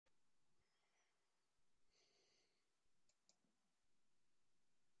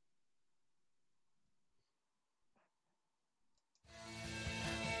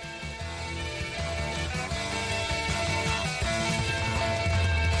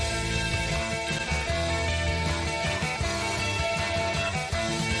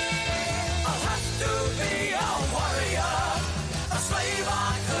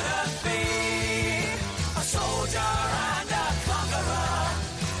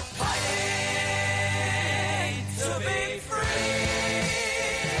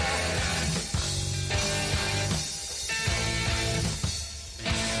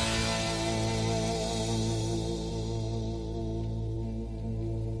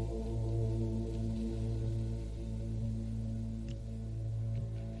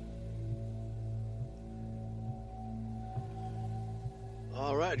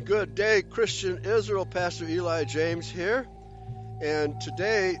right, good day, Christian Israel. Pastor Eli James here. And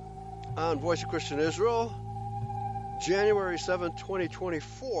today on Voice of Christian Israel, January 7,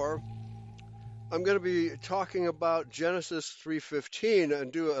 2024, I'm going to be talking about Genesis 3:15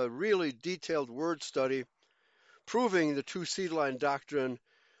 and do a really detailed word study proving the two seed line doctrine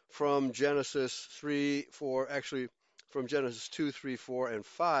from Genesis 3, 4, actually from Genesis 2, 3, 4, and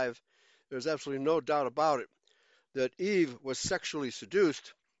 5. There's absolutely no doubt about it that Eve was sexually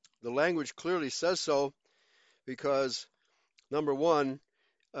seduced. The language clearly says so because, number one,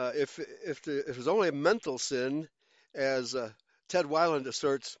 if it was only a mental sin, as Ted Weiland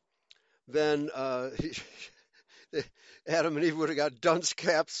asserts, then Adam and Eve would have got dunce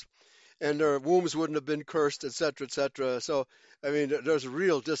caps and their wombs wouldn't have been cursed, etc., etc. So, I mean, there's a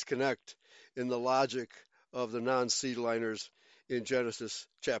real disconnect in the logic of the non-seed liners in Genesis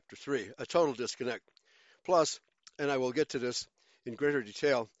chapter 3, a total disconnect. Plus, and I will get to this in greater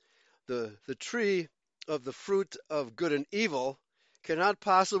detail, the tree of the fruit of good and evil cannot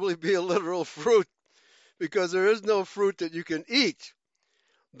possibly be a literal fruit because there is no fruit that you can eat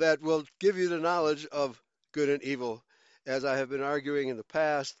that will give you the knowledge of good and evil. As I have been arguing in the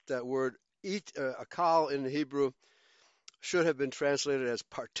past, that word eat, akal in the Hebrew, should have been translated as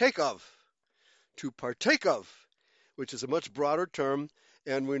partake of, to partake of, which is a much broader term.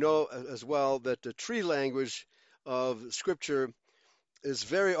 And we know as well that the tree language of Scripture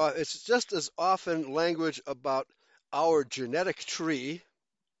is it's just as often language about our genetic tree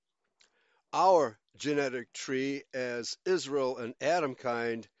as Israel and Adam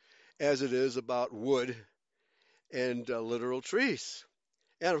kind, as it is about wood and literal trees.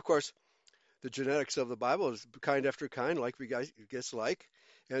 And of course, the genetics of the Bible is kind after kind, like we guys like.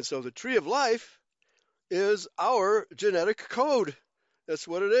 And so the tree of life is our genetic code. That's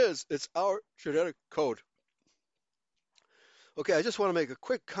what it is. It's our genetic code. Okay, I just want to make a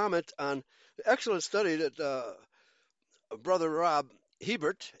quick comment on the excellent study that Brother Rob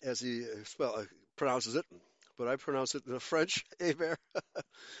Hebert, as he pronounces it, but I pronounce it in the French, Hebert.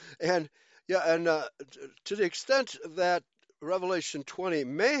 And to the extent that Revelation 20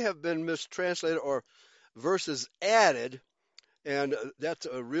 may have been mistranslated or verses added, and that's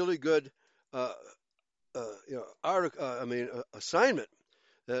a really good assignment,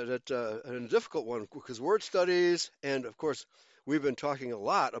 and a difficult one, because word studies, and of course we've been talking a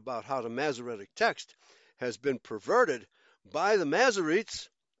lot about how the Masoretic text has been perverted by the Masoretes,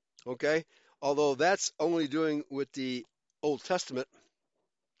 okay, although that's only doing with the Old Testament.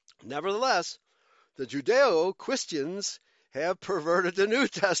 Nevertheless, the Judeo-Christians have perverted the New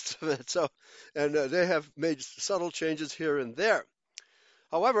Testament, and they have made subtle changes here and there.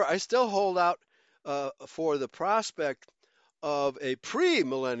 However, I still hold out for the prospect of a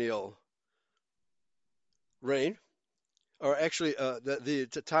pre-millennial reign, or actually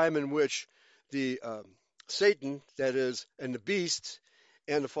the time in which the Satan, that is, and the beast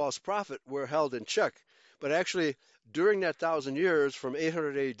and the false prophet were held in check. But actually, during that 1,000 years, from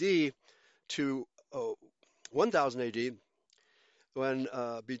 800 AD to 1000 AD, when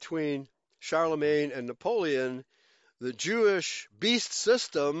between Charlemagne and Napoleon, the Jewish beast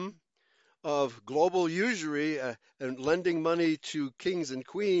system of global usury and lending money to kings and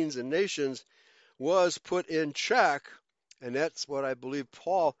queens and nations was put in check. And that's what I believe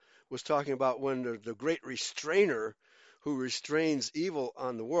Paul was talking about when the great restrainer who restrains evil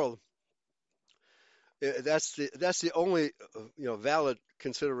on the world. That's the only valid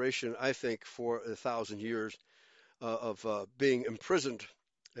consideration, I think, for 1,000 years of being imprisoned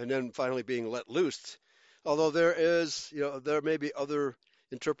and then finally being let loose. Although there may be other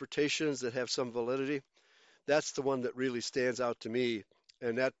interpretations that have some validity, that's the one that really stands out to me,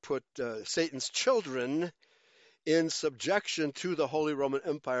 and that put Satan's children in subjection to the Holy Roman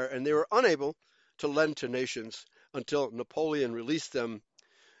Empire, and they were unable to lend to nations until Napoleon released them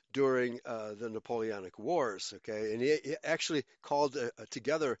during the Napoleonic Wars. Okay, and he actually called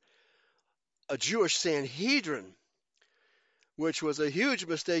together a Jewish Sanhedrin, which was a huge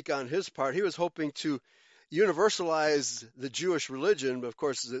mistake on his part. He was hoping to universalize the Jewish religion, but of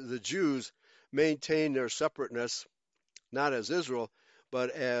course the Jews maintained their separateness, not as Israel, but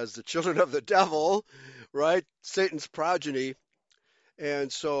as the children of the devil, right? Satan's progeny. And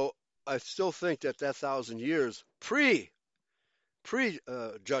so I still think that 1,000 years pre-judgment,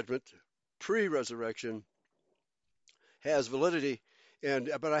 pre-resurrection has validity.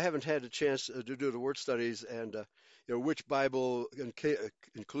 But I haven't had a chance to do the word studies and which Bible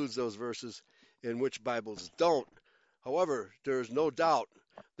includes those verses and which Bibles don't. However, there is no doubt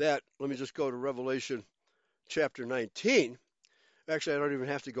that, let me just go to Revelation chapter 19. Actually, I don't even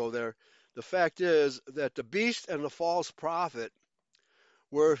have to go there. The fact is that the beast and the false prophet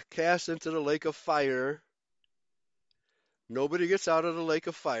were cast into the lake of fire. Nobody gets out of the lake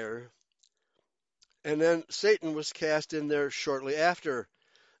of fire. And then Satan was cast in there shortly after,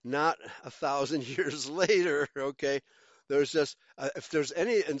 not 1,000 years later. Okay, there's just if there's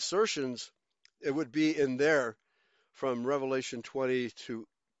any insertions, it would be in there from Revelation 20 to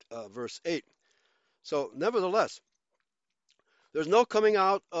verse 8. So, nevertheless, there's no coming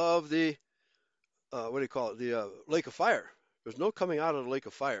out of the what do you call it? The lake of fire. There's no coming out of the lake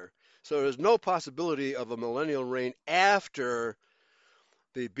of fire. So there's no possibility of a millennial reign after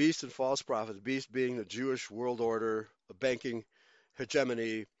the beast and false prophet. The beast being the Jewish world order, the banking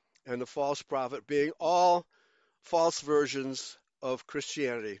hegemony, and the false prophet being all false versions of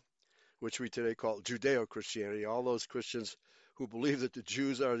Christianity, which we today call Judeo-Christianity. All those Christians who believe that the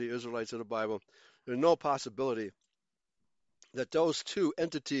Jews are the Israelites of the Bible. There's no possibility that those two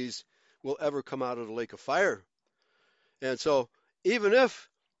entities will ever come out of the lake of fire. And so, even if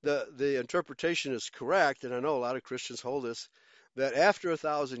the interpretation is correct, and I know a lot of Christians hold this, that after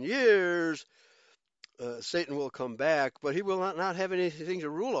 1,000 years, Satan will come back, but he will not have anything to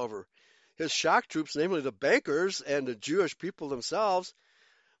rule over. His shock troops, namely the bankers and the Jewish people themselves,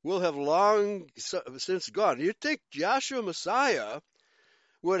 will have long since gone. You think Joshua Messiah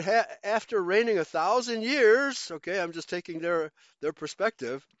would after reigning 1,000 years, okay, I'm just taking their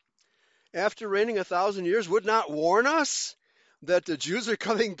perspective, after reigning 1,000 years, would not warn us that the Jews are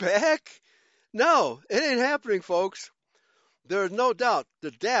coming back? No, it ain't happening, folks. There is no doubt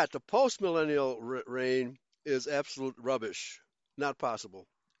that the post-millennial reign is absolute rubbish. Not possible.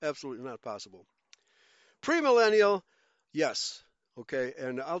 Absolutely not possible. Premillennial, yes. Okay,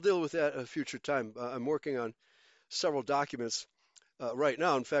 and I'll deal with that at a future time. I'm working on several documents right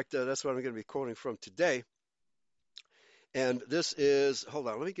now. In fact, that's what I'm going to be quoting from today. And this is, hold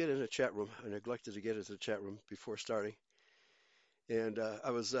on, let me get in the chat room. I neglected to get into the chat room before starting. And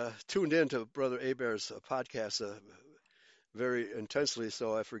I was tuned in to Brother Hebert's podcast very intensely,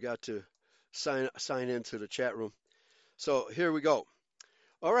 so I forgot to sign into the chat room. So here we go.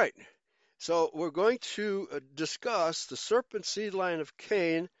 All right. So we're going to discuss the serpent seed line of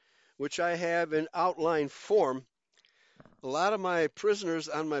Cain, which I have in outline form. A lot of my prisoners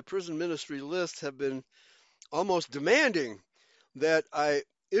on my prison ministry list have been almost demanding that I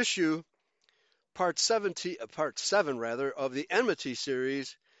issue part 7 of the enmity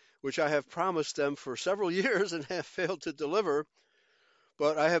series, which I have promised them for several years and have failed to deliver.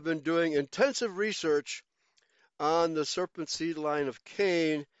 But I have been doing intensive research on the serpent seed line of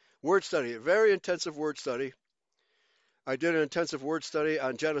Cain, word study, a very intensive word study. I did an intensive word study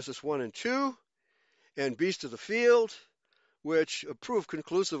on Genesis 1 and 2 and beast of the field, which proved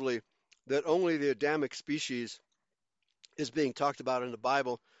conclusively that only the Adamic species is being talked about in the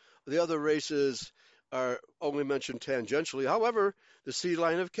Bible. The other races are only mentioned tangentially. However, the seed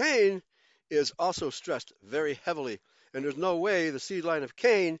line of Cain is also stressed very heavily, and there's no way the seed line of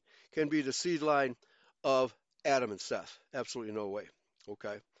Cain can be the seed line of Adam and Seth. Absolutely no way.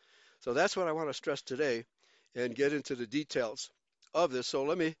 Okay, so that's what I want to stress today and get into the details of this. So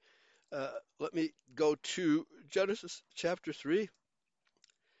let me go to Genesis chapter 3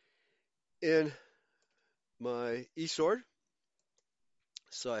 in my eSword.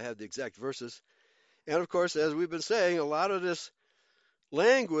 So I have the exact verses. And of course, as we've been saying, a lot of this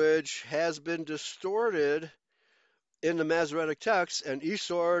language has been distorted in the Masoretic text, and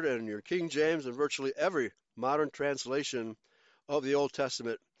eSword and your King James and virtually every modern translation of the Old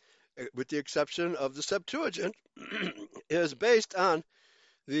Testament, with the exception of the Septuagint, is based on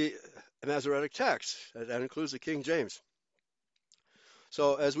the Masoretic text. That includes the King James.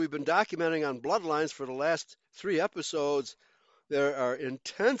 So as we've been documenting on bloodlines for the last 3 episodes, there are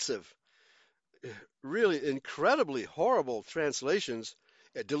intensive, really incredibly horrible translations,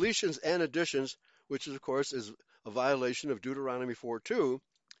 deletions and additions, which of course is a violation of Deuteronomy 4:2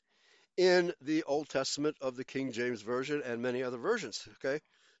 in the Old Testament of the King James Version and many other versions, okay?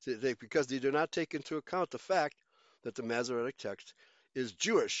 Because they do not take into account the fact that the Masoretic text is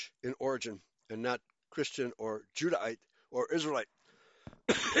Jewish in origin and not Christian or Judahite or Israelite.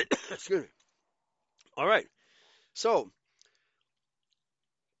 Excuse me. All right. So,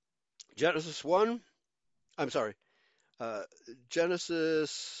 Genesis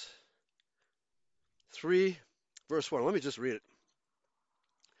 3, verse 1. Let me just read it.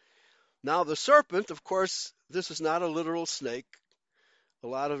 Now, the serpent, of course, this is not a literal snake. A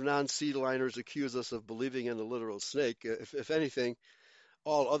lot of non-seed liners accuse us of believing in a literal snake. If anything,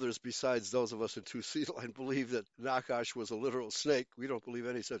 all others besides those of us in two seed line believe that Nakash was a literal snake. We don't believe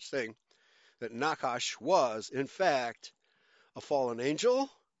any such thing. That Nakash was, in fact, a fallen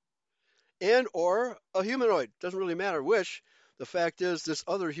angel and or a humanoid. Doesn't really matter which. the fact is, this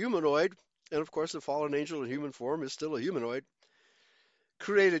other humanoid, and of course, the fallen angel in human form is still a humanoid,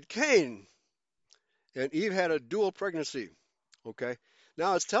 created Cain, and Eve had a dual pregnancy. Okay,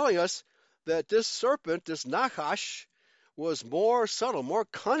 now it's telling us that this serpent, this Nachash, was more subtle, more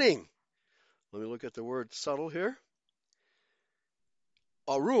cunning. Let me look at the word subtle here.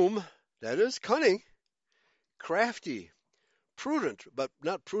 Arum, that is cunning, crafty, prudent, but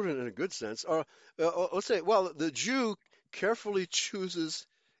not prudent in a good sense. Or let's say, well, the Jew carefully chooses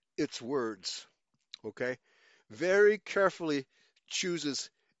its words. Okay, very carefully chooses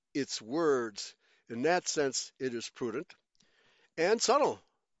its words. In that sense, it is prudent and subtle.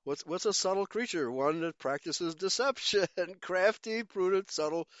 What's a subtle creature? One that practices deception, crafty, prudent,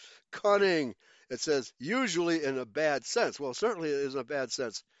 subtle, cunning. It says usually in a bad sense. Well, certainly it is in a bad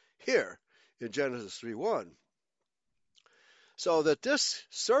sense here in Genesis 3:1. So that this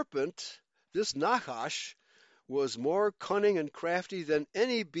serpent, this Nachash, was more cunning and crafty than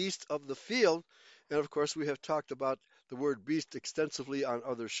any beast of the field. And of course, we have talked about the word beast extensively on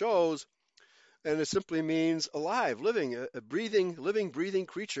other shows. And it simply means alive, living, a breathing, living, breathing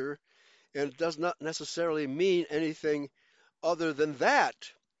creature. And it does not necessarily mean anything other than that.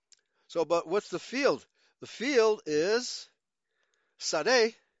 So, but what's the field? The field is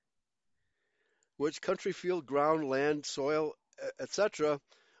Sadeh, which country, field, ground, land, soil, etc.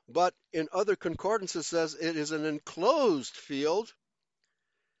 But in other concordances says it is an enclosed field,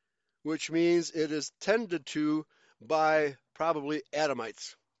 which means it is tended to by probably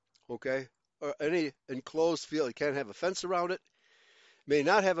Adamites, okay? Or any enclosed field. You can't have a fence around it. May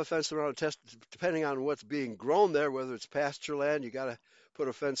not have a fence around it, depending on what's being grown there, whether it's pasture land. You got to put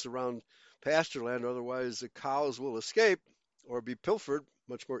a fence around pasture land, otherwise the cows will escape or be pilfered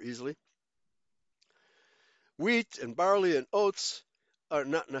much more easily. Wheat and barley and oats are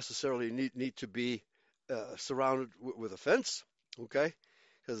not necessarily need to be surrounded with a fence, okay?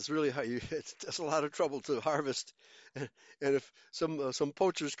 Because it's really it's a lot of trouble to harvest, and if some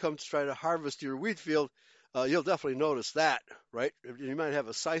poachers come to try to harvest your wheat field, you'll definitely notice that, right? You might have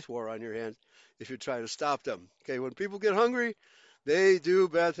a scythe war on your hands if you try to stop them. Okay, when people get hungry, they do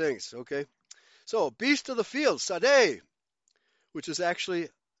bad things. Okay, so beast of the field, Sadeh, which is actually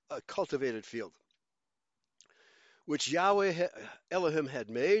a cultivated field, which Yahweh Elohim had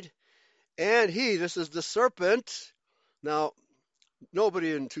made, and this is the serpent. Now,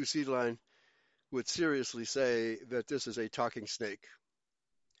 nobody in Two Seed Line would seriously say that this is a talking snake.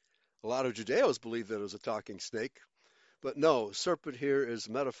 A lot of Judeos believe that it was a talking snake, but no, serpent here is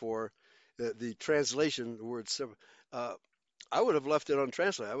metaphor. The translation, the word I would have left it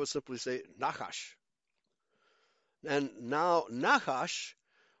untranslated. I would simply say Nachash. And now Nachash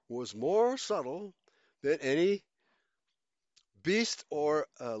was more subtle than any beast or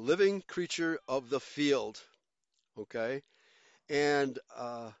living creature of the field. Okay? And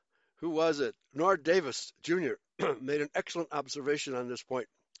who was it? Nord Davis Jr. made an excellent observation on this point,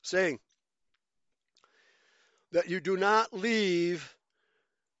 saying that you do not leave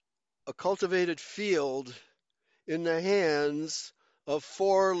a cultivated field in the hands of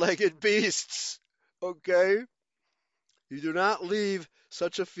four-legged beasts. Okay? You do not leave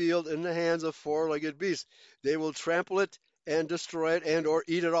such a field in the hands of four-legged beasts. They will trample it and destroy it and or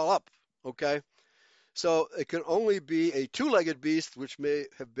eat it all up. Okay? So it can only be a two-legged beast, which may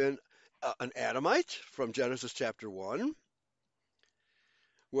have been an Adamite from Genesis chapter 1,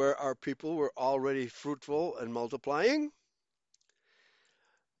 where our people were already fruitful and multiplying.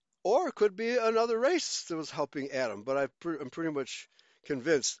 Or it could be another race that was helping Adam, but I'm pretty much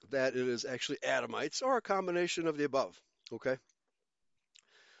convinced that it is actually Adamites or a combination of the above, okay?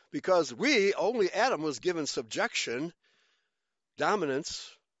 Because only Adam was given subjection, dominance,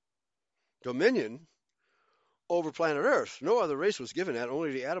 dominion over planet Earth. No other race was given that.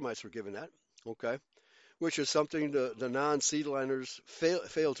 Only the Adamites were given that, okay? Which is something the non-seedliners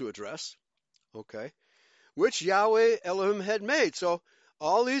fail to address, okay? Which Yahweh Elohim had made. So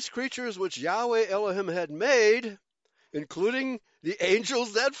all these creatures which Yahweh Elohim had made, including the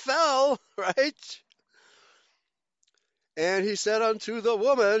angels that fell, right? And he said unto the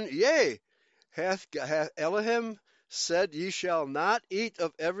woman, Yea, hath Elohim said, Ye shall not eat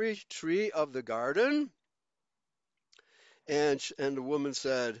of every tree of the garden? And the woman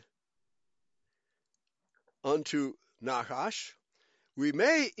said unto Nachash, We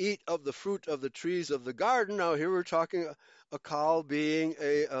may eat of the fruit of the trees of the garden. Now here we're talking a call being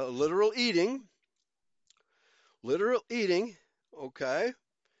a literal eating, okay?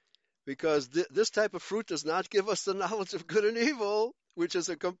 Because this type of fruit does not give us the knowledge of good and evil, which is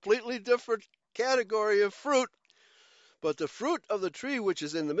a completely different category of fruit. But the fruit of the tree which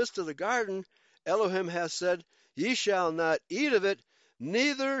is in the midst of the garden, Elohim has said, Ye shall not eat of it,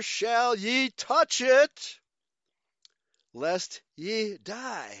 neither shall ye touch it, lest ye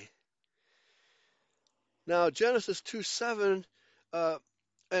die. Now, Genesis 2:7, uh,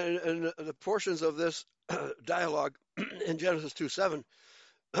 and the portions of this dialogue in Genesis 2:7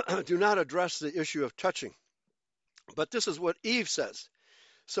 do not address the issue of touching. But this is what Eve says.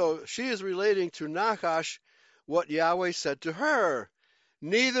 So she is relating to Nachash what Yahweh said to her.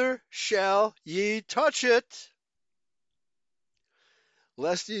 Neither shall ye touch it,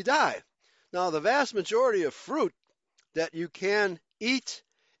 lest ye die. Now, the vast majority of fruit that you can eat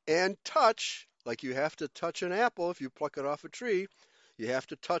and touch, like you have to touch an apple if you pluck it off a tree, you have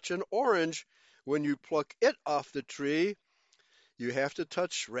to touch an orange when you pluck it off the tree, you have to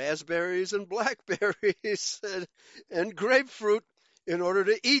touch raspberries and blackberries and grapefruit in order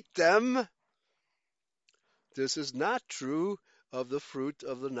to eat them. This is not true of the fruit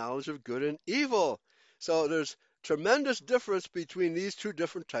of the knowledge of good and evil. So there's tremendous difference between these two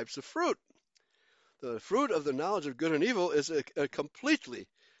different types of fruit. The fruit of the knowledge of good and evil is a completely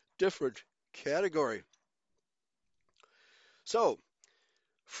different category. So,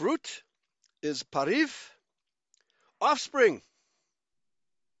 fruit is parif, offspring.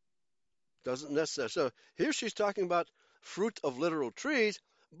 Doesn't necessarily. So here she's talking about fruit of literal trees,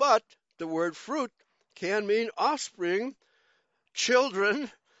 but the word fruit can mean offspring, children,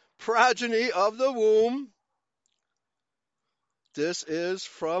 progeny of the womb. This is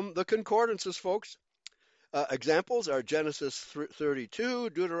from the concordances, folks. Examples are Genesis 32,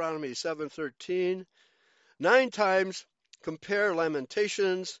 Deuteronomy 7:13. 9 times compare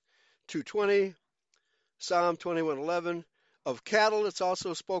Lamentations 2:20, Psalm 21:11. Of cattle, it's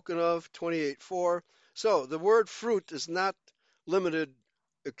also spoken of 28:4. So the word fruit is not limited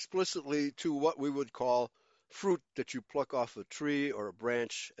explicitly to what we would call fruit that you pluck off a tree or a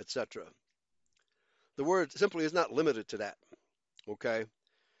branch, etc. The word simply is not limited to that. Okay.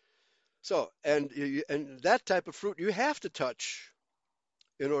 So, and that type of fruit you have to touch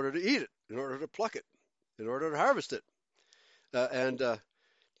in order to eat it, in order to pluck it, in order to harvest it, and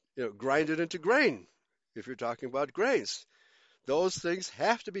grind it into grain. If you're talking about grains, those things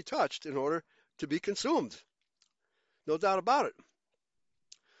have to be touched in order to be consumed. No doubt about it.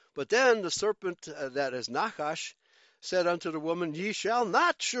 But then the serpent, that is Nachash, said unto the woman, Ye shall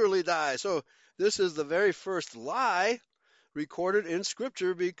not surely die. So this is the very first lie recorded in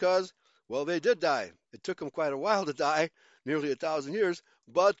Scripture because, well, they did die. It took them quite a while to die, nearly 1,000 years,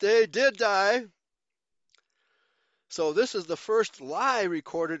 but they did die. So this is the first lie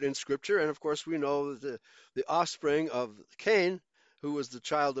recorded in Scripture, and of course we know the offspring of Cain, who was the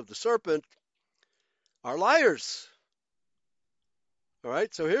child of the serpent, are liars. All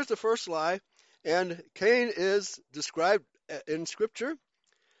right, so here's the first lie, and Cain is described in Scripture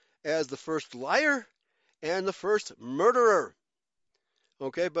as the first liar and the first murderer.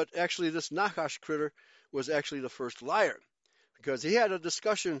 Okay, but actually this Nachash critter was actually the first liar because he had a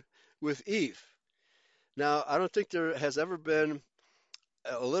discussion with Eve. Now, I don't think there has ever been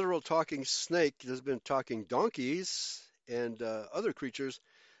a literal talking snake. There's been talking donkeys and other creatures.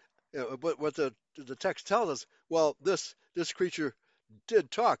 But what the text tells us, well, this creature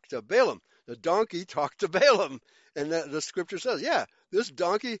did talk to Balaam. The donkey talked to Balaam. And the scripture says, yeah, this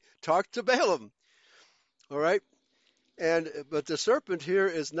donkey talked to Balaam. All right? But the serpent here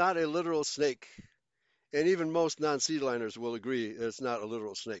is not a literal snake. And even most non-seedliners will agree it's not a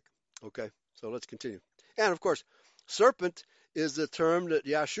literal snake. Okay? So let's continue. And of course, serpent is the term that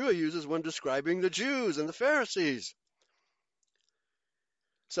Yahshua uses when describing the Jews and the Pharisees.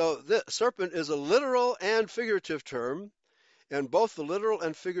 So the serpent is a literal and figurative term, and both the literal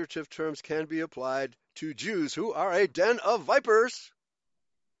and figurative terms can be applied to Jews who are a den of vipers.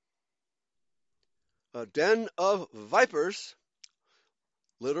 A den of vipers,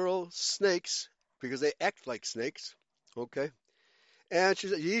 literal snakes, because they act like snakes. Okay? And she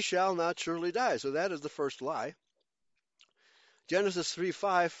said, Ye shall not surely die. So that is the first lie. Genesis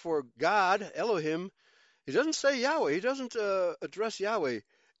 3:5, for God, Elohim, he doesn't say Yahweh. He doesn't address Yahweh.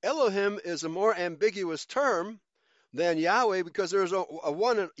 Elohim is a more ambiguous term than Yahweh because there's a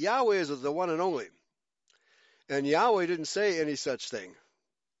one. Yahweh is the one and only. And Yahweh didn't say any such thing.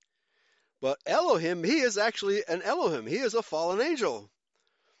 But Elohim, he is actually an Elohim. He is a fallen angel.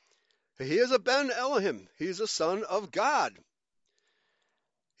 He is a Ben Elohim. He's a son of God.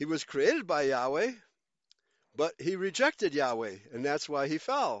 He was created by Yahweh, but he rejected Yahweh, and that's why he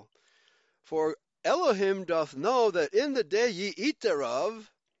fell. For Elohim doth know that in the day ye eat thereof,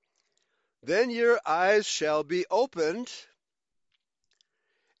 then your eyes shall be opened,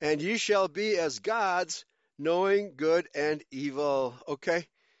 and ye shall be as gods, knowing good and evil. Okay?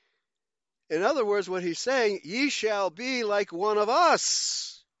 In other words, what he's saying, ye shall be like one of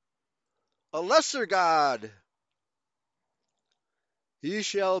us, a lesser God. Ye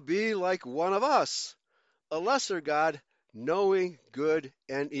shall be like one of us, a lesser God, knowing good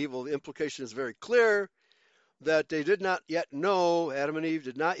and evil. The implication is very clear that they did not yet know, Adam and Eve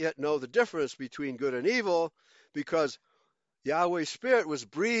did not yet know the difference between good and evil, because Yahweh's Spirit was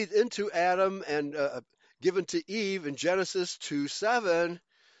breathed into Adam and given to Eve in Genesis 2:7.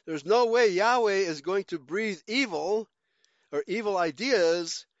 There's no way Yahweh is going to breathe evil or evil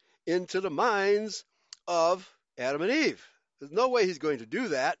ideas into the minds of Adam and Eve. There's no way he's going to do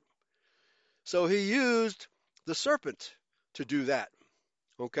that. So he used the serpent to do that.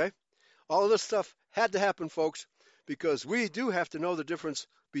 Okay? All of this stuff had to happen, folks, because we do have to know the difference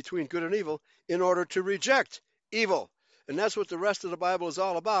between good and evil in order to reject evil. And that's what the rest of the Bible is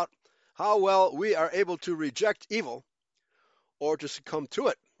all about, how well we are able to reject evil or to succumb to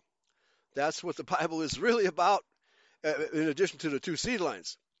it. That's what the Bible is really about, in addition to the two seed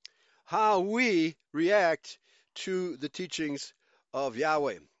lines. How we react to the teachings of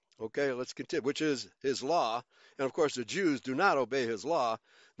Yahweh. Okay, let's continue, which is his law. And of course, the Jews do not obey his law.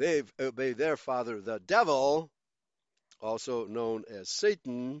 They obey their father, the devil, also known as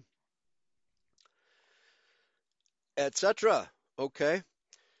Satan, etc. Okay,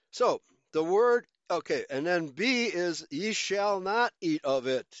 so the word, okay, and then B is, ye shall not eat of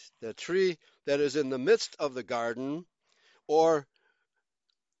it, the tree that is in the midst of the garden, or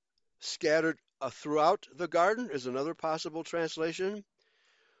scattered throughout the garden is another possible translation,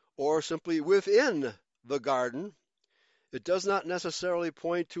 or simply within the garden. It does not necessarily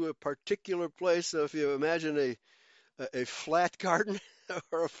point to a particular place. So if you imagine a flat garden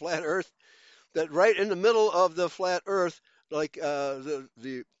or a flat earth, that right in the middle of the flat earth, like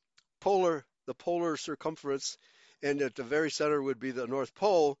the polar circumference, and at the very center would be the North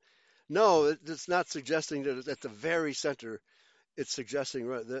Pole. No, it's not suggesting that it's at the very center. It's suggesting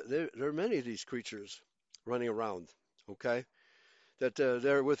there are many of these creatures running around, okay, that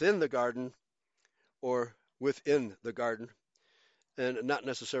they're within the garden or within the garden and not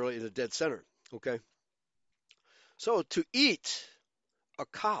necessarily in the dead center, okay? So to eat a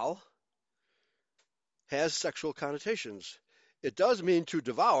cow has sexual connotations. It does mean to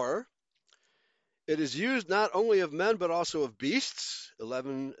devour. It is used not only of men but also of beasts,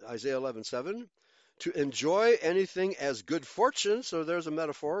 Isaiah 11:7, to enjoy anything as good fortune. So there's a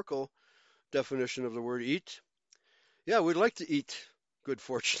metaphorical definition of the word eat. Yeah, we'd like to eat good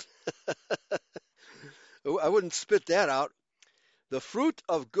fortune. I wouldn't spit that out. The fruit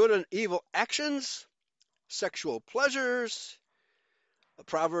of good and evil actions, sexual pleasures.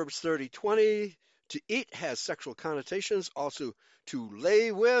 Proverbs 30:20, to eat has sexual connotations, also to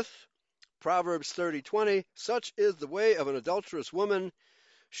lay with. Proverbs 30:20, such is the way of an adulterous woman.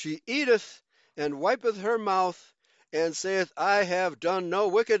 She eateth and wipeth her mouth, and saith, I have done no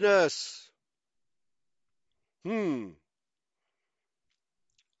wickedness.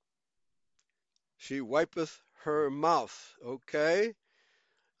 She wipeth her mouth. Okay.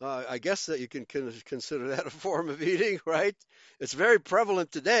 I guess that you can consider that a form of eating, right? It's very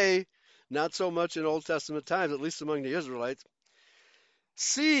prevalent today, not so much in Old Testament times, at least among the Israelites.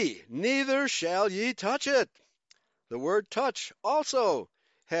 C, neither shall ye touch it. The word touch also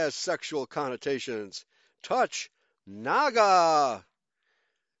has sexual connotations. Touch, naga.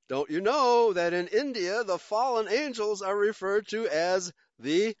 Don't you know that in India the fallen angels are referred to as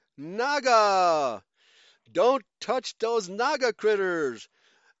the naga? Don't touch those naga critters.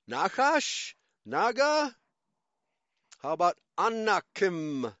 Nakash, naga. How about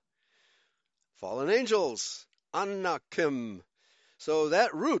anakim? Fallen angels, anakim. So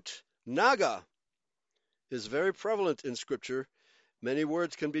that root, naga, is very prevalent in Scripture. Many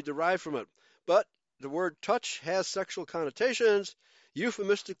words can be derived from it. But the word touch has sexual connotations,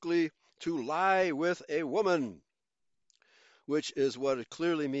 euphemistically to lie with a woman, which is what it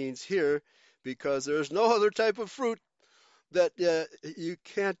clearly means here, because there's no other type of fruit that you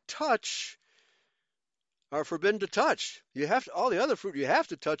can't touch, are forbidden to touch. You have to, all the other fruit, you have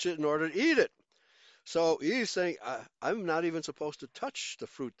to touch it in order to eat it. So he's saying, I'm not even supposed to touch the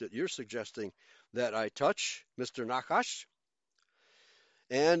fruit that you're suggesting that I touch, Mr. Nakash.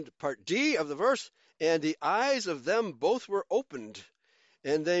 And part D of the verse, and the eyes of them both were opened,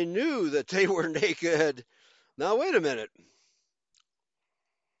 and they knew that they were naked. Now, wait a minute.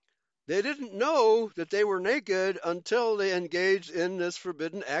 They didn't know that they were naked until they engaged in this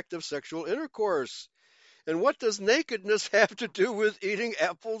forbidden act of sexual intercourse. And what does nakedness have to do with eating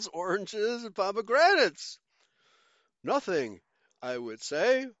apples, oranges, and pomegranates? Nothing, I would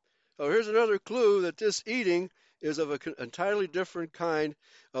say. So here's another clue that this eating is of an entirely different kind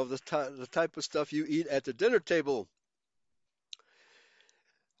of the type of stuff you eat at the dinner table.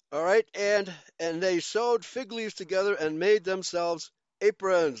 All right, and they sewed fig leaves together and made themselves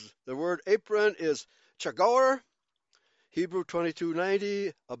aprons. The word apron is chagor, Hebrew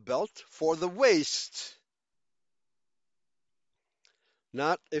 2290, a belt for the waist,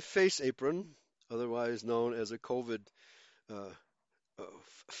 not a face apron, otherwise known as a COVID uh, uh,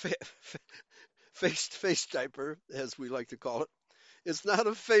 fa- face diaper, as we like to call it. It's not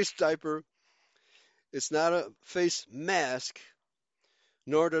a face diaper. It's not a face mask,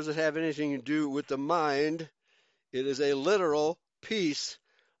 nor does it have anything to do with the mind. It is a literal piece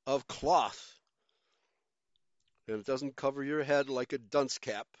of cloth. And it doesn't cover your head like a dunce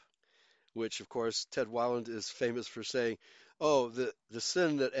cap, which, of course, Ted Weiland is famous for saying, oh, the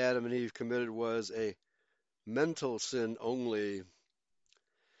sin that Adam and Eve committed was a mental sin only.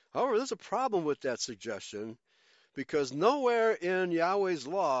 However, there's a problem with that suggestion because nowhere in Yahweh's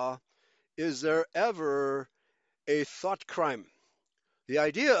law is there ever a thought crime. The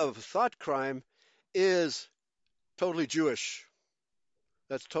idea of thought crime is totally Jewish.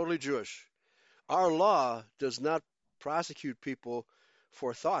 That's totally Jewish. Our law does not prosecute people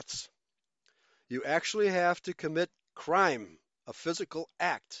for thoughts. You actually have to commit crime, a physical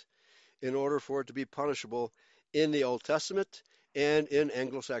act, in order for it to be punishable in the Old Testament and in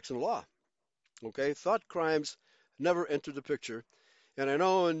Anglo-Saxon law. Okay, thought crimes never entered the picture. And I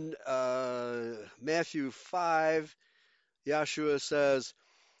know in Matthew 5, Yahshua says,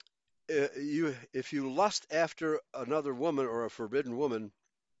 if you lust after another woman or a forbidden woman,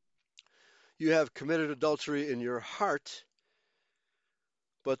 you have committed adultery in your heart,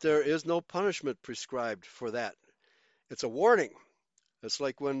 but there is no punishment prescribed for that. It's a warning. It's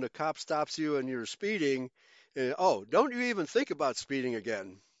like when the cop stops you and you're speeding, and, oh, don't you even think about speeding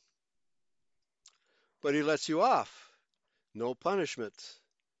again. But he lets you off. No punishment.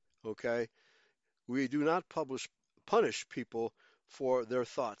 Okay? We do not punish people for their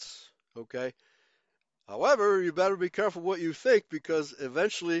thoughts. Okay? However, you better be careful what you think because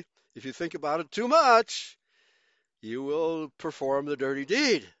eventually, if you think about it too much, you will perform the dirty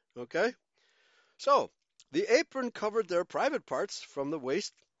deed. Okay? So, the apron covered their private parts from the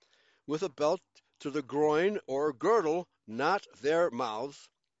waist with a belt to the groin or girdle, not their mouths.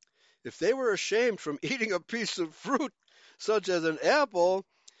 If they were ashamed from eating a piece of fruit, such as an apple,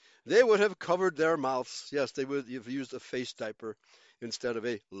 they would have covered their mouths. Yes, they would have used a face diaper instead of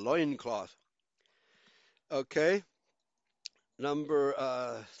a loincloth. Okay,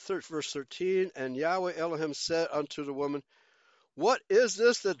 verse 13. And Yahweh Elohim said unto the woman, what is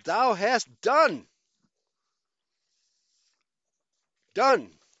this that thou hast done?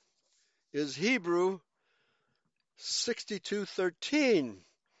 Done is Hebrew 62:13.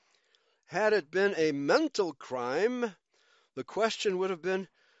 Had it been a mental crime, the question would have been,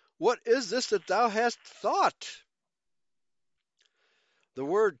 what is this that thou hast thought? The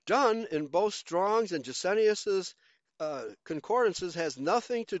word done in both Strong's and Gesenius's concordances has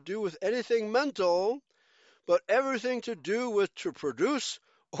nothing to do with anything mental, but everything to do with to produce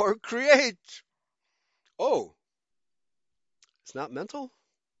or create. Oh, it's not mental?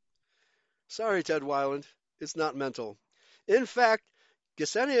 Sorry, Ted Weiland, it's not mental. In fact,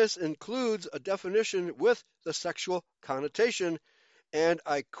 Gesenius includes a definition with the sexual connotation, and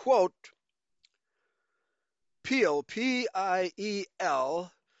I quote, Piel,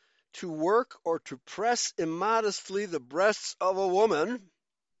 P-I-E-L, to work or to press immodestly the breasts of a woman,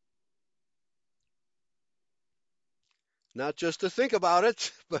 not just to think about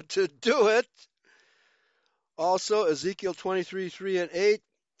it, but to do it. Also, Ezekiel 23:3 and 8,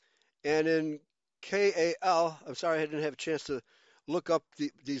 and in K-A-L, I'm sorry I didn't have a chance to look up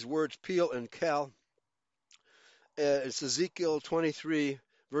these words, Piel and Cal. It's Ezekiel 23,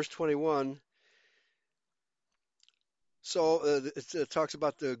 verse 21. So it talks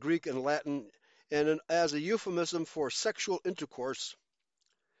about the Greek and Latin, and as a euphemism for sexual intercourse.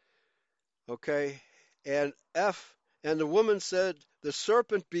 Okay, and F, and the woman said, the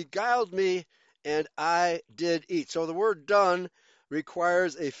serpent beguiled me, and I did eat. So the word done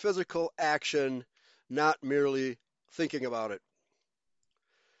requires a physical action, not merely thinking about it.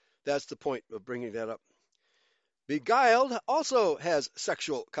 That's the point of bringing that up. Beguiled also has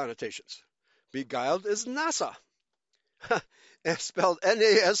sexual connotations. Beguiled is nasa, spelled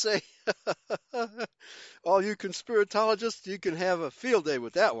N-A-S-A. All you conspiratologists, you can have a field day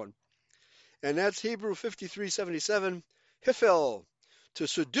with that one. And that's Hebrew 53:77, hifil, to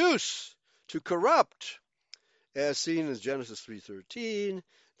seduce, to corrupt, as seen in Genesis 3:13,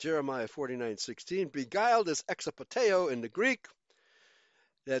 Jeremiah 49:16. Beguiled is exapateo in the Greek.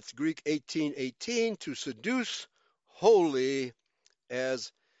 That's Greek 18:18, to seduce holy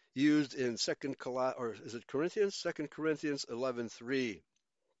as used in or is it Corinthians? 2 Corinthians 11:3.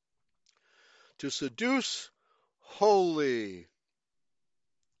 To seduce wholly.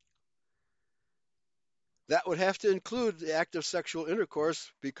 That would have to include the act of sexual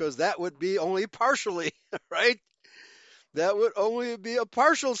intercourse because that would be only partially, right? That would only be a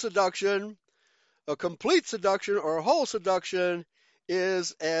partial seduction. A complete seduction or a whole seduction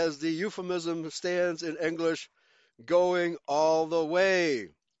is, as the euphemism stands in English, going all the way.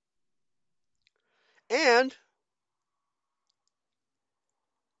 And,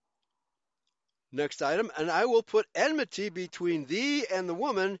 next item, and I will put enmity between thee and the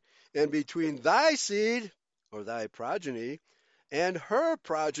woman, and between thy seed, or thy progeny, and her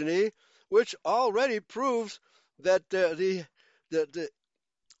progeny, which already proves that the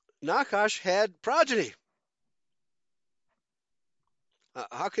Nakash had progeny.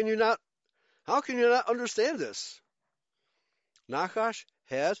 How can you not? How can you not understand this? Nakash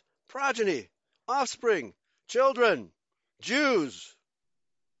has progeny, offspring, children, Jews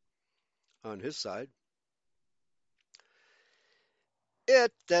on his side.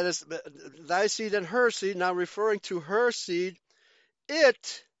 It, that is thy seed and her seed, now referring to her seed,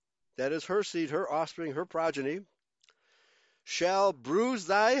 it, that is her seed, her offspring, her progeny, shall bruise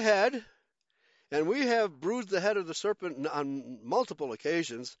thy head. And we have bruised the head of the serpent on multiple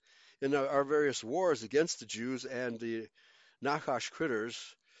occasions in our various wars against the Jews and the Nachash critters,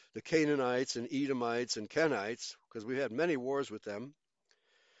 the Canaanites and Edomites and Kenites, because we had many wars with them.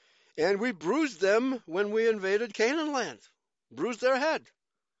 And we bruised them when we invaded Canaan land, bruised their head.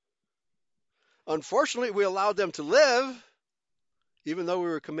 Unfortunately, we allowed them to live, even though we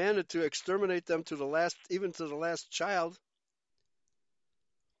were commanded to exterminate them to the last, even to the last child.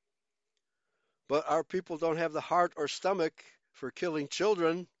 But our people don't have the heart or stomach for killing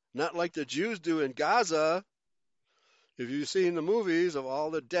children, not like the Jews do in Gaza. If you've seen the movies of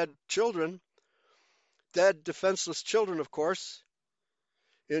all the dead children, dead, defenseless children, of course,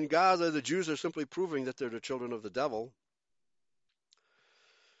 in Gaza, the Jews are simply proving that they're the children of the devil.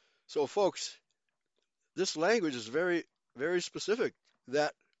 So, folks, this language is very, very specific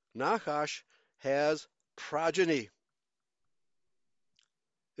that Nachash has progeny.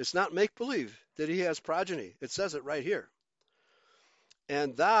 It's not make-believe that he has progeny. It says it right here.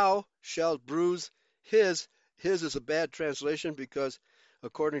 And thou shalt bruise his. His is a bad translation because,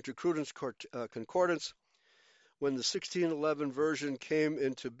 according to Cruden's Concordance, when the 1611 version came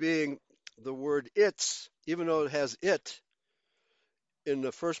into being, the word its, even though it has it in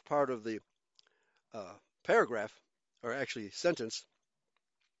the first part of the paragraph, or actually sentence,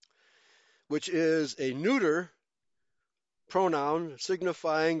 which is a neuter pronoun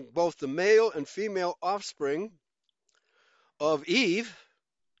signifying both the male and female offspring of Eve,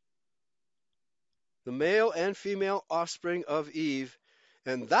 the male and female offspring of Eve,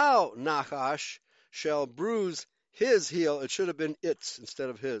 and thou, Nachash, shall bruise his heel. It should have been its instead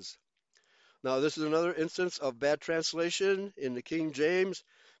of his. Now, this is another instance of bad translation in the King James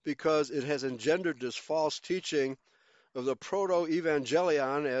because it has engendered this false teaching of the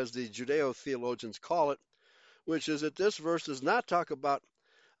proto-evangelion, as the Judeo-theologians call it, which is that this verse does not talk about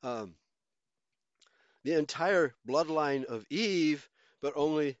the entire bloodline of Eve, but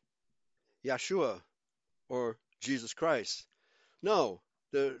only Yeshua, or Jesus Christ. No,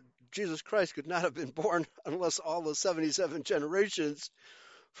 Jesus Christ could not have been born unless all the 77 generations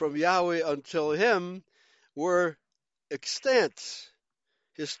from Yahweh until him were extant,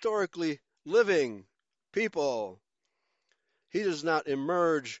 historically living people. He does not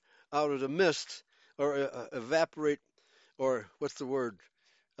emerge out of the mist or evaporate, or what's the word?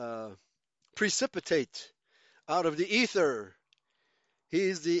 Precipitate out of the ether.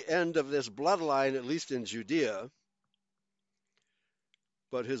 He's the end of this bloodline, at least in Judea.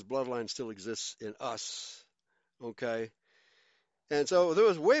 But his bloodline still exists in us. Okay? And so there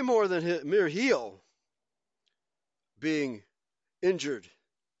was way more than mere heel being injured,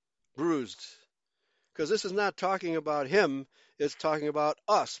 bruised. Because this is not talking about him, it's talking about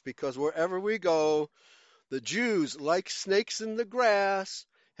us. Because wherever we go, the Jews, like snakes in the grass,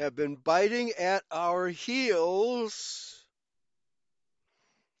 have been biting at our heels.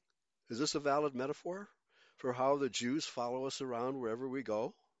 Is this a valid metaphor for how the Jews follow us around wherever we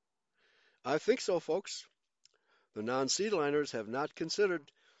go? I think so, folks. The non-seedliners have not considered.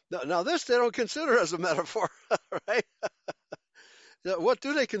 Now this they don't consider as a metaphor, right? What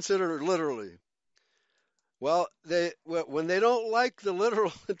do they consider literally? Well, when they don't like the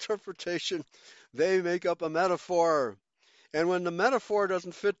literal interpretation, they make up a metaphor. And when the metaphor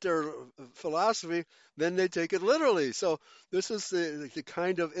doesn't fit their philosophy, then they take it literally. So this is the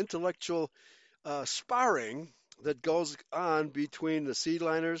kind of intellectual sparring that goes on between the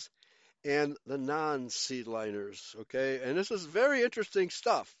seedliners and the non-seedliners, okay? And this is very interesting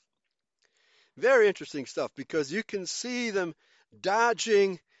stuff. Very interesting stuff because you can see them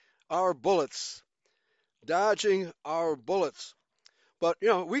dodging our bullets, dodging our bullets. But,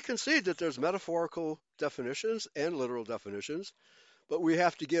 we can see that there's metaphorical definitions and literal definitions, but we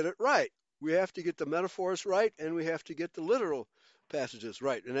have to get it right. We have to get the metaphors right, and we have to get the literal passages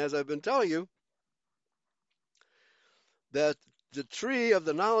right. And as I've been telling you, that the tree of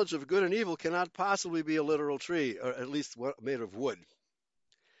the knowledge of good and evil cannot possibly be a literal tree, or at least made of wood.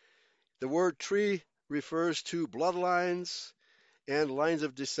 The word tree refers to bloodlines and lines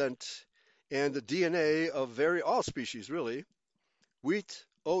of descent and the DNA of all species, really. Wheat,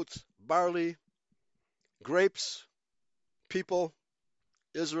 oats, barley, grapes, people,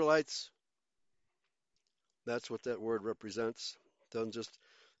 Israelites. That's what that word represents. Doesn't just,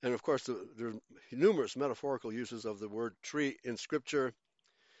 and of course, there are numerous metaphorical uses of the word tree in Scripture,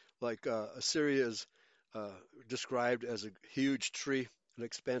 like Assyria is described as a huge tree, an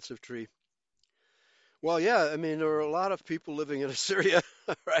expansive tree. Well, yeah, I mean, there were a lot of people living in Assyria,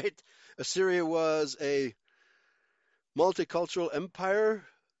 right? Assyria was a multicultural empire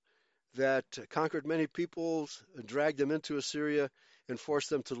that conquered many peoples, dragged them into Assyria, and forced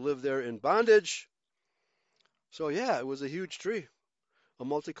them to live there in bondage. So, yeah, it was a huge tree, a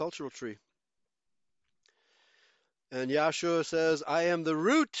multicultural tree. And Yahshua says, I am the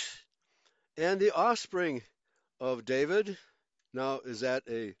root and the offspring of David. Now, is that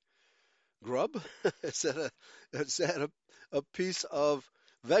a grub? Is that a piece of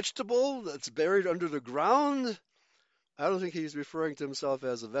vegetable that's buried under the ground? I don't think he's referring to himself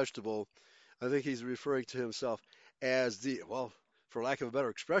as a vegetable. I think he's referring to himself as for lack of a better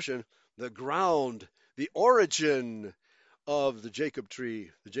expression, the ground, the origin of the Jacob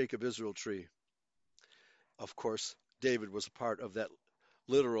tree, the Jacob Israel tree. Of course, David was a part of that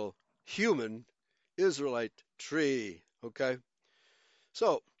literal human Israelite tree. Okay?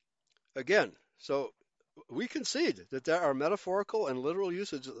 So, again, we concede that there are metaphorical and literal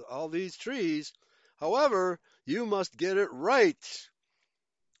usages of all these trees. However, you must get it right.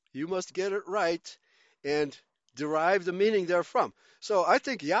 You must get it right and derive the meaning therefrom. So I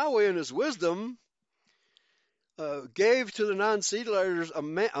think Yahweh in his wisdom gave to the non-seedliners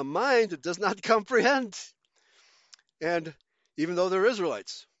a mind that does not comprehend. And even though they're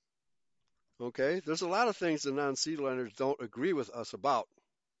Israelites, okay, there's a lot of things the non-seedliners don't agree with us about.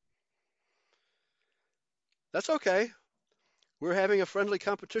 That's okay. We're having a friendly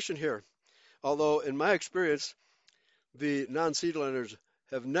competition here. Although, in my experience, the non-seedliners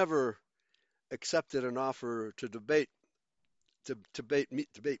have never accepted an offer to debate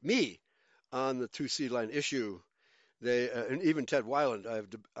me on the two seedline issue. They and even Ted Weiland,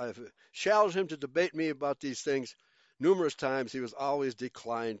 I've challenged him to debate me about these things numerous times. He was always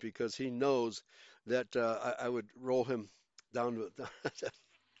declined because he knows that I would roll him down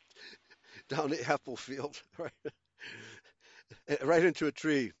down the apple field, right into a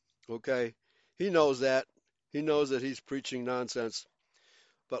tree. Okay, he knows that. He knows that he's preaching nonsense.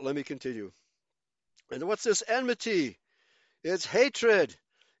 But let me continue. And what's this enmity? It's hatred.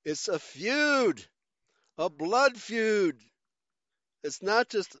 It's a feud, a blood feud. It's not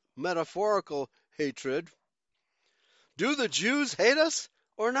just metaphorical hatred. Do the Jews hate us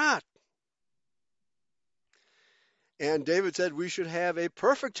or not? And David said we should have a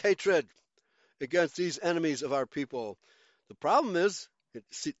perfect hatred against these enemies of our people. The problem is,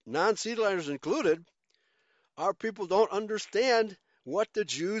 non-seedliners included, our people don't understand what the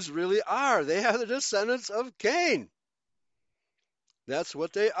Jews really are. They are the descendants of Cain. That's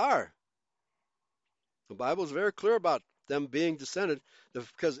what they are. The Bible is very clear about them being descended,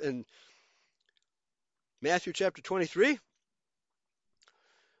 because in Matthew chapter 23,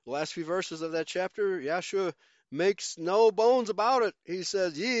 the last few verses of that chapter, Yahshua makes no bones about it. He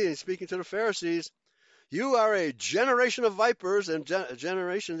says, ye, speaking to the Pharisees, you are a generation of vipers, and a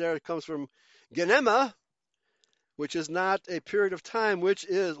generation there comes from genema, which is not a period of time, which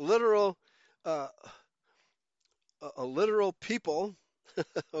is literal, a literal people.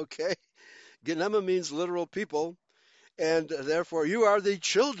 Okay, genema means literal people, and therefore you are the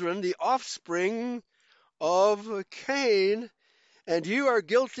children, the offspring of Cain, and you are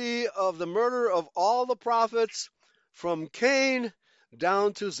guilty of the murder of all the prophets from Cain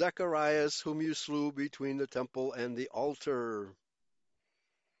down to Zacharias, whom you slew between the temple and the altar.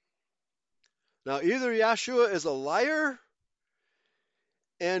 Now, either Yahshua is a liar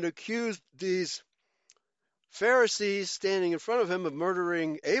and accused these Pharisees standing in front of him of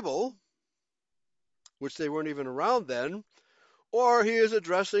murdering Abel, which they weren't even around then, or he is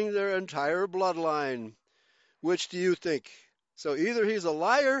addressing their entire bloodline, Which do you think? So either he's a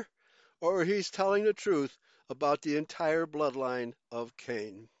liar or he's telling the truth about the entire bloodline of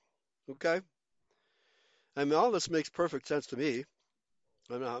Cain. Okay? I mean, all this makes perfect sense to me.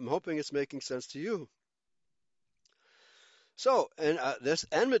 I'm hoping it's making sense to you. So, and this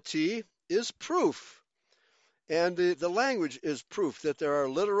enmity is proof, and the language is proof that there are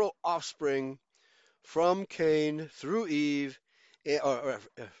literal offspring from Cain through Eve, or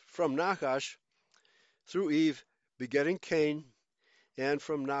from Nachash through Eve, begetting Cain, and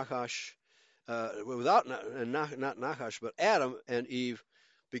from Nachash, without not Nachash, but Adam and Eve,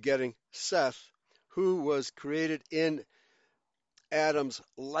 begetting Seth, who was created in Adam's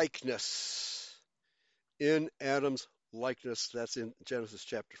likeness. In Adam's likeness. That's in Genesis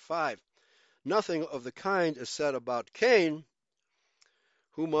chapter 5. Nothing of the kind is said about Cain,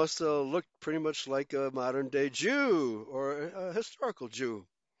 who must have looked pretty much like a modern day Jew or a historical Jew.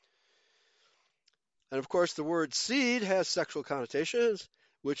 And of course, the word seed has sexual connotations,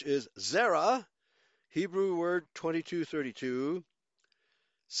 which is zera, Hebrew word 2232.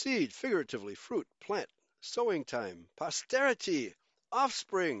 Seed, figuratively, fruit, plant, sowing time, posterity,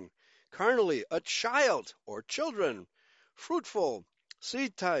 offspring, carnally, a child or children, fruitful,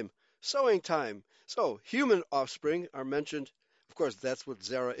 seed time, sowing time. So human offspring are mentioned. Of course, that's what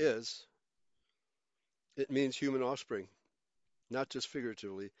zera is. It means human offspring, not just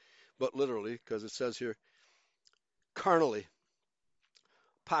figuratively, but literally, because it says here, carnally,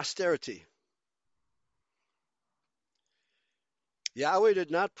 posterity. Yahweh did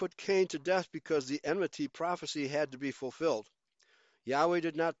not put Cain to death because the enmity prophecy had to be fulfilled. Yahweh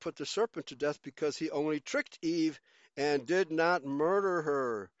did not put the serpent to death because he only tricked Eve and did not murder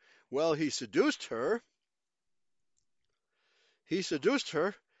her. Well, he seduced her. He seduced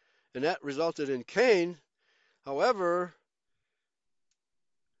her, and that resulted in Cain. However,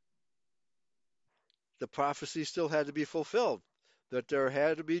 the prophecy still had to be fulfilled, that there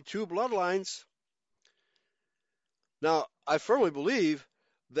had to be two bloodlines. Now, I firmly believe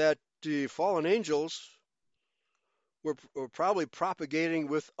that the fallen angels were probably propagating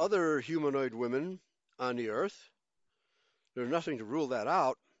with other humanoid women on the earth. There's nothing to rule that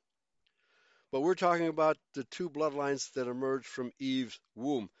out. But we're talking about the two bloodlines that emerged from Eve's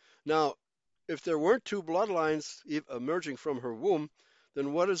womb. Now, if there weren't two bloodlines emerging from her womb,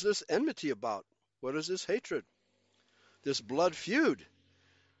 then what is this enmity about? What is this hatred? This blood feud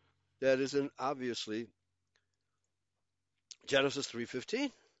that is in, obviously, Genesis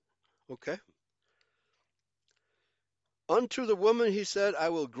 3:15. Okay. Unto the woman he said, I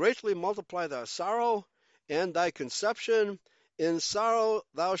will greatly multiply thy sorrow and thy conception. In sorrow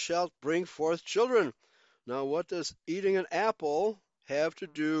thou shalt bring forth children. Now, what does eating an apple have to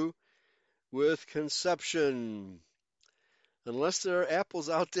do with conception? Unless there are apples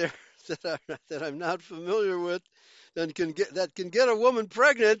out there that I'm not familiar with that can get a woman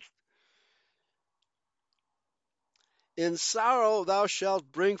pregnant. In sorrow thou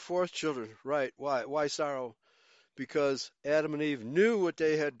shalt bring forth children. Right. Why? Why sorrow? Because Adam and Eve knew what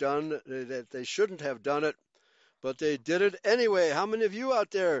they had done, that they shouldn't have done it, but they did it anyway. How many of you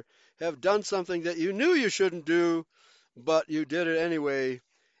out there have done something that you knew you shouldn't do, but you did it anyway,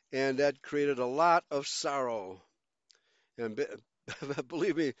 and that created a lot of sorrow? And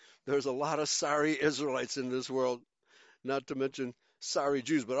believe me, there's a lot of sorry Israelites in this world, not to mention sorry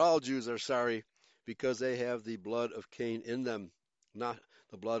Jews, but all Jews are sorry because they have the blood of Cain in them, not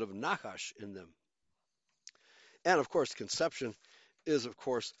the blood of Nachash in them. And of course, conception is, of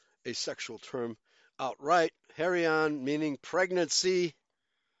course, a sexual term outright. Herion meaning pregnancy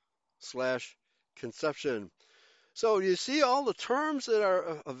slash conception. So you see all the terms that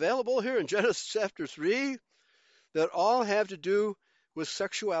are available here in Genesis chapter 3 that all have to do with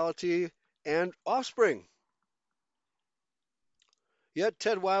sexuality and offspring. Yet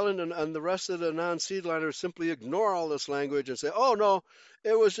Ted Weiland and the rest of the non-seedliners simply ignore all this language and say, oh no,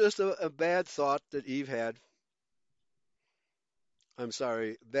 it was just a bad thought that Eve had. I'm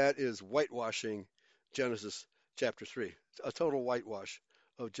sorry, that is whitewashing Genesis chapter 3. A total whitewash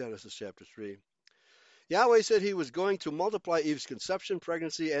of Genesis chapter 3. Yahweh said he was going to multiply Eve's conception,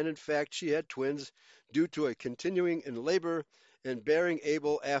 pregnancy, and in fact she had twins due to a continuing in labor and bearing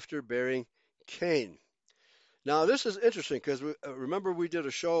Abel after bearing Cain. Now this is interesting because remember we did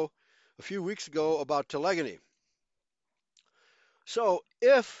a show a few weeks ago about telegony. So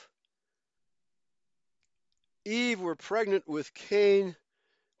if Eve were pregnant with Cain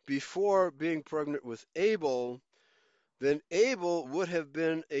before being pregnant with Abel, then Abel would have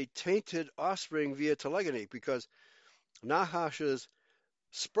been a tainted offspring via telegony because Nahash's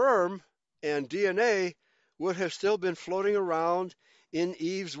sperm and DNA would have still been floating around in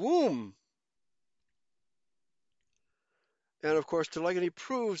Eve's womb. And of course, telegony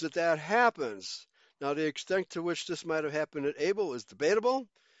proves that that happens. Now, the extent to which this might have happened at Abel is debatable,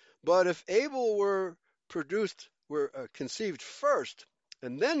 but if Abel were conceived first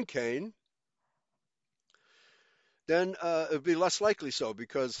and then Cain, then it would be less likely so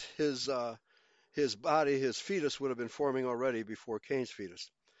because his body, his fetus, would have been forming already before Cain's fetus.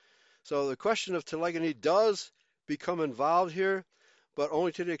 So the question of telegony does become involved here, but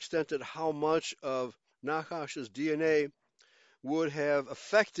only to the extent that how much of Nachash's DNA would have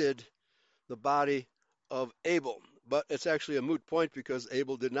affected the body of Abel. But it's actually a moot point because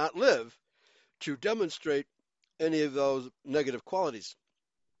Abel did not live to demonstrate any of those negative qualities.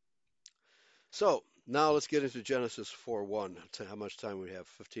 So now let's get into Genesis 4:1. How much time we have?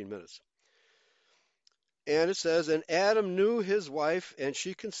 15 minutes. And it says, and Adam knew his wife, and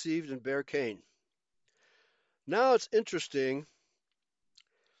she conceived and bare Cain. Now it's interesting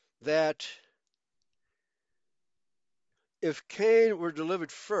that if Cain were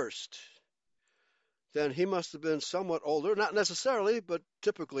delivered first, then he must have been somewhat older. Not necessarily, but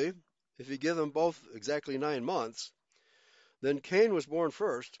typically, if you give them both exactly 9 months, then Cain was born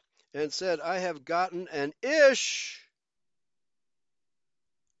first and said, I have gotten an Ish,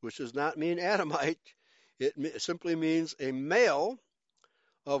 which does not mean Adamite. It simply means a male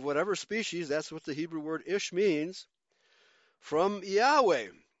of whatever species. That's what the Hebrew word Ish means. From Yahweh.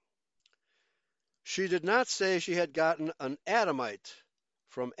 She did not say she had gotten an Adamite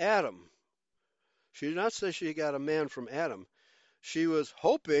from Adam. She did not say she got a man from Adam. She was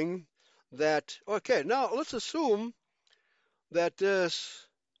hoping that, okay, now let's assume that this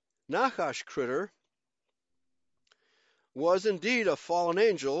Nachash critter was indeed a fallen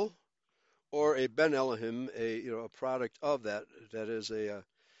angel or a Ben Elohim, a product of that. That is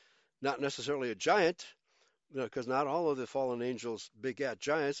not necessarily a giant, because not all of the fallen angels begat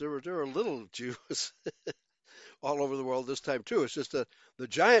giants. There were little Jews all over the world this time too. It's just that the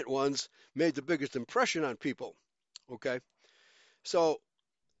giant ones made the biggest impression on people. Okay, so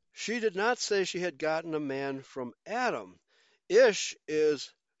she did not say she had gotten a man from Adam. Ish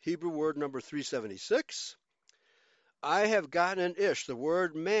is Hebrew word number 376. I have gotten an Ish. The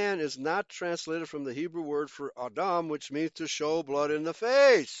word man is not translated from the Hebrew word for Adam, which means to show blood in the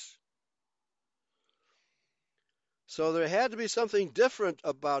face. So there had to be something different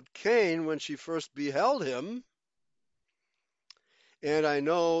about Cain when she first beheld him. And I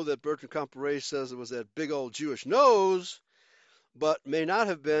know that Bertrand Comparet says it was that big old Jewish nose, but may not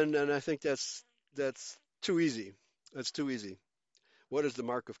have been, and I think that's too easy. That's too easy. What is the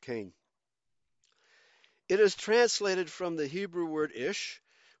mark of Cain? It is translated from the Hebrew word ish,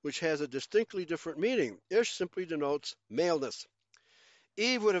 which has a distinctly different meaning. Ish simply denotes maleness.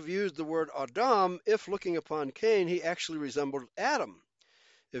 Eve would have used the word Adam if, looking upon Cain, he actually resembled Adam.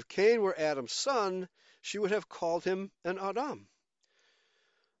 If Cain were Adam's son, she would have called him an Adam.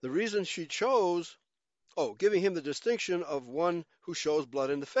 The reason she chose, giving him the distinction of one who shows blood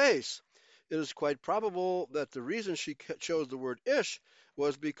in the face. It is quite probable that the reason she chose the word Ish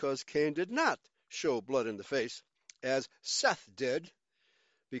was because Cain did not show blood in the face, as Seth did,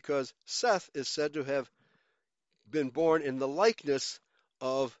 because Seth is said to have been born in the likeness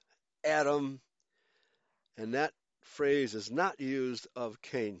of Adam, and that phrase is not used of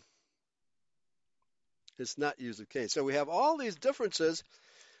Cain. It's not used of Cain. So we have all these differences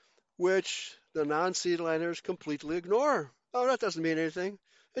which the non-seedliners completely ignore. Oh, that doesn't mean anything.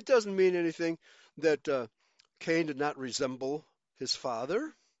 It doesn't mean anything that Cain did not resemble his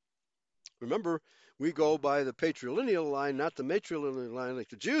father. Remember, we go by the patrilineal line, not the matrilineal line like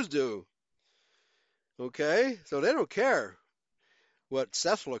the Jews do. Okay? So they don't care what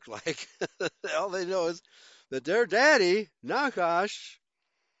Seth looked like. All they know is that their daddy, Nachash,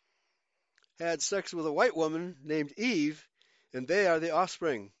 had sex with a white woman named Eve, and they are the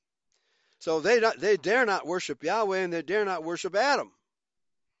offspring. So they dare not worship Yahweh, and they dare not worship Adam,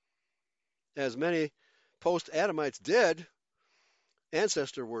 as many post-Adamites did.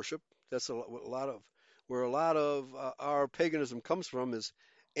 Ancestor worship. That's where a lot of our paganism comes from, is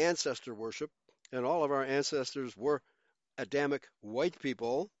ancestor worship, and all of our ancestors were Adamic white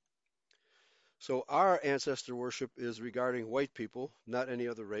people. So our ancestor worship is regarding white people, not any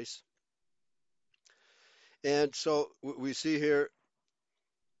other race. And so we see here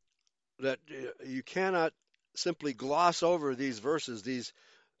that you cannot simply gloss over these verses, these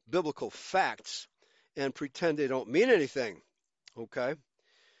biblical facts, and pretend they don't mean anything. Okay?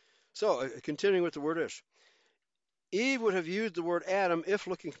 So, continuing with the word ish. Eve would have used the word Adam if,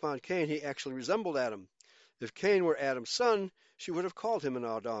 looking upon Cain, he actually resembled Adam. If Cain were Adam's son, she would have called him an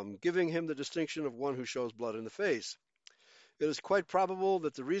Adam, giving him the distinction of one who shows blood in the face. It is quite probable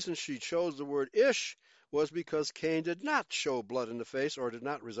that the reason she chose the word Ish was because Cain did not show blood in the face or did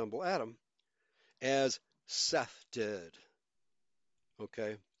not resemble Adam, as Seth did.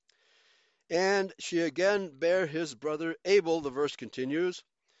 Okay. And she again bare his brother Abel, the verse continues.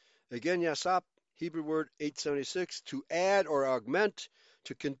 Again, Yasap, Hebrew word 876, to add or augment,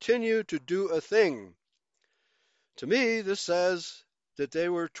 to continue to do a thing. To me, this says that they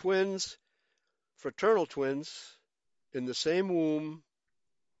were twins, fraternal twins, in the same womb,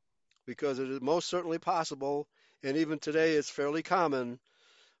 because it is most certainly possible, and even today it's fairly common,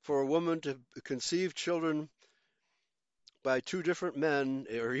 for a woman to conceive children by two different men,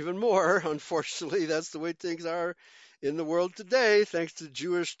 or even more. Unfortunately, that's the way things are in the world today, thanks to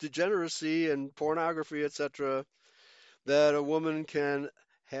Jewish degeneracy and pornography, etc., that a woman can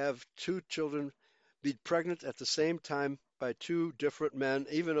have two children be pregnant at the same time by two different men,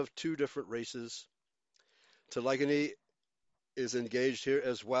 even of two different races. Telegony is engaged here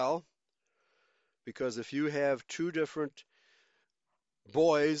as well, because if you have two different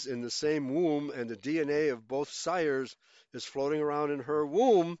boys in the same womb and the DNA of both sires is floating around in her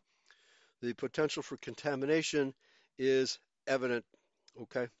womb, the potential for contamination is evident.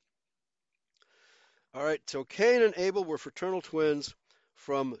 Okay? All right, so Cain and Abel were fraternal twins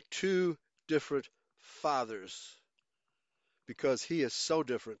from two different fathers because he is so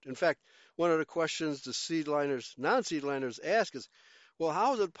different. In fact, one of the questions the non-seedliners ask is, well,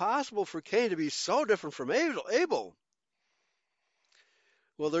 how is it possible for Cain to be so different from Abel?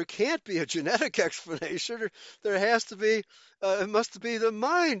 Well, there can't be a genetic explanation. There has to be, it must be the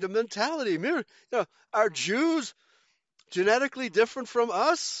mind, the mentality. Are Jews genetically different from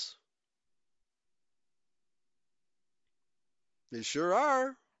us? They sure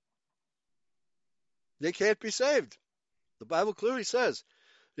are. They can't be saved. The Bible clearly says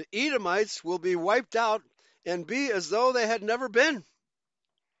the Edomites will be wiped out and be as though they had never been.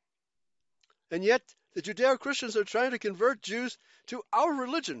 And yet, the Judeo-Christians are trying to convert Jews to our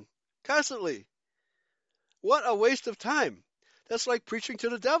religion constantly. What a waste of time. That's like preaching to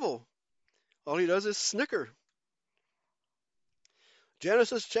the devil. All he does is snicker.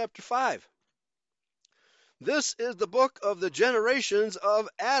 Genesis chapter 5. This is the book of the generations of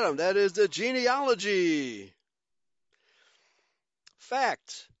Adam. That is the genealogy.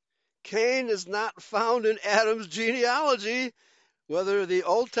 Fact. Cain is not found in Adam's genealogy, whether the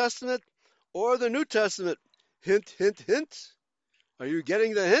Old Testament or the New Testament. Hint, hint, hint. Are you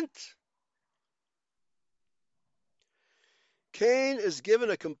getting the hint? Cain is given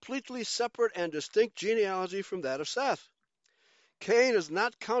a completely separate and distinct genealogy from that of Seth. Cain is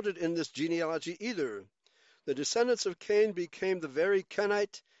not counted in this genealogy either. The descendants of Cain became the very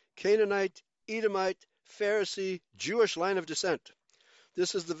Kenite, Canaanite, Edomite, Pharisee, Jewish line of descent.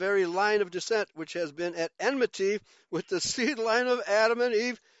 This is the very line of descent which has been at enmity with the seed line of Adam and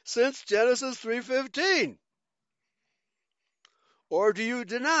Eve since Genesis 3:15. Or do you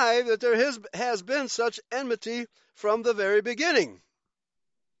deny that there has been such enmity from the very beginning?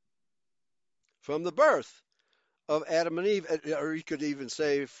 From the birth of Adam and Eve, or you could even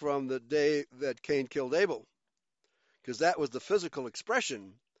say from the day that Cain killed Abel, because that was the physical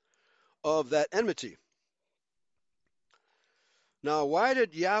expression of that enmity. Now, why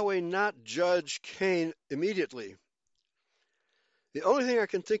did Yahweh not judge Cain immediately? The only thing I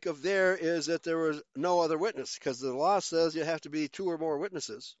can think of there is that there was no other witness, because the law says you have to be two or more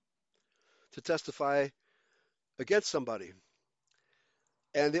witnesses to testify against somebody.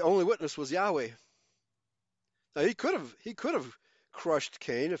 And the only witness was Yahweh. Now, he could have crushed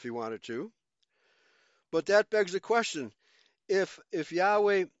Cain if he wanted to. But that begs the question, if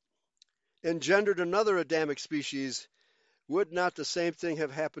Yahweh engendered another Adamic species, would not the same thing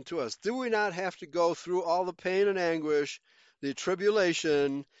have happened to us? Do we not have to go through all the pain and anguish, the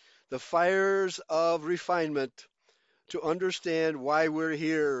tribulation, the fires of refinement to understand why we're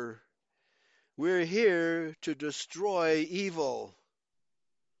here? We're here to destroy evil.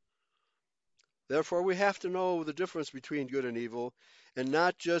 Therefore, we have to know the difference between good and evil and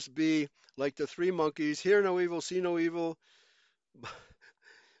not just be like the three monkeys, hear no evil, see no evil.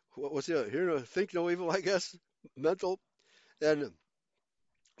 What's the other? Hear no, think no evil, I guess, mental. And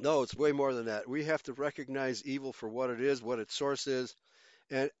no, it's way more than that. We have to recognize evil for what it is, what its source is,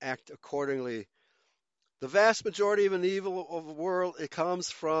 and act accordingly. The vast majority of an evil of the world, it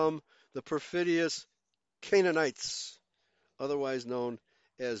comes from the perfidious Canaanites, otherwise known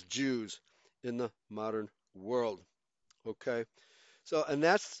as Jews in the modern world. Okay? So, and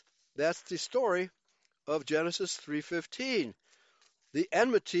that's the story of Genesis 3:15. The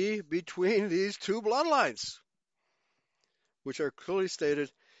enmity between these two bloodlines, which are clearly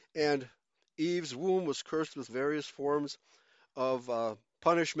stated, and Eve's womb was cursed with various forms of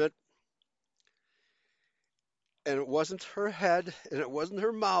punishment, and it wasn't her head and it wasn't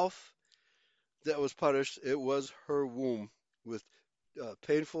her mouth that was punished, it was her womb with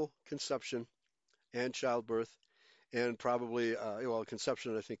painful conception and childbirth, and probably, well,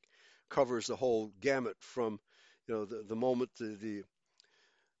 conception, I think, covers the whole gamut from, the moment the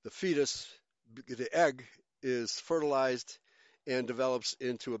fetus, the egg, is fertilized and develops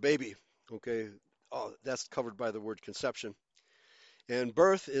into a baby. Okay, oh, that's covered by the word conception. And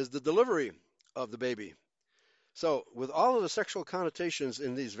birth is the delivery of the baby. So, with all of the sexual connotations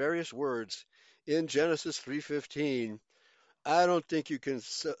in these various words in Genesis 3:15, I don't think you can,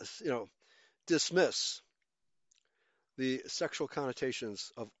 dismiss the sexual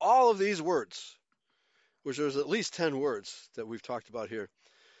connotations of all of these words, which there's at least 10 words that we've talked about here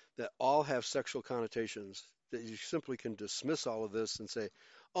that all have sexual connotations, that you simply can dismiss all of this and say,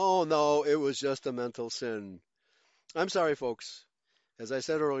 oh no, it was just a mental sin. I'm sorry, folks. As I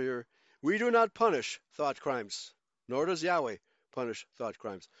said earlier, we do not punish thought crimes, nor does Yahweh punish thought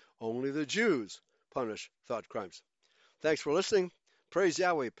crimes. Only the Jews punish thought crimes. Thanks for listening. Praise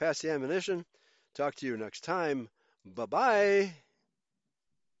Yahweh. Pass the ammunition. Talk to you next time. Bye bye.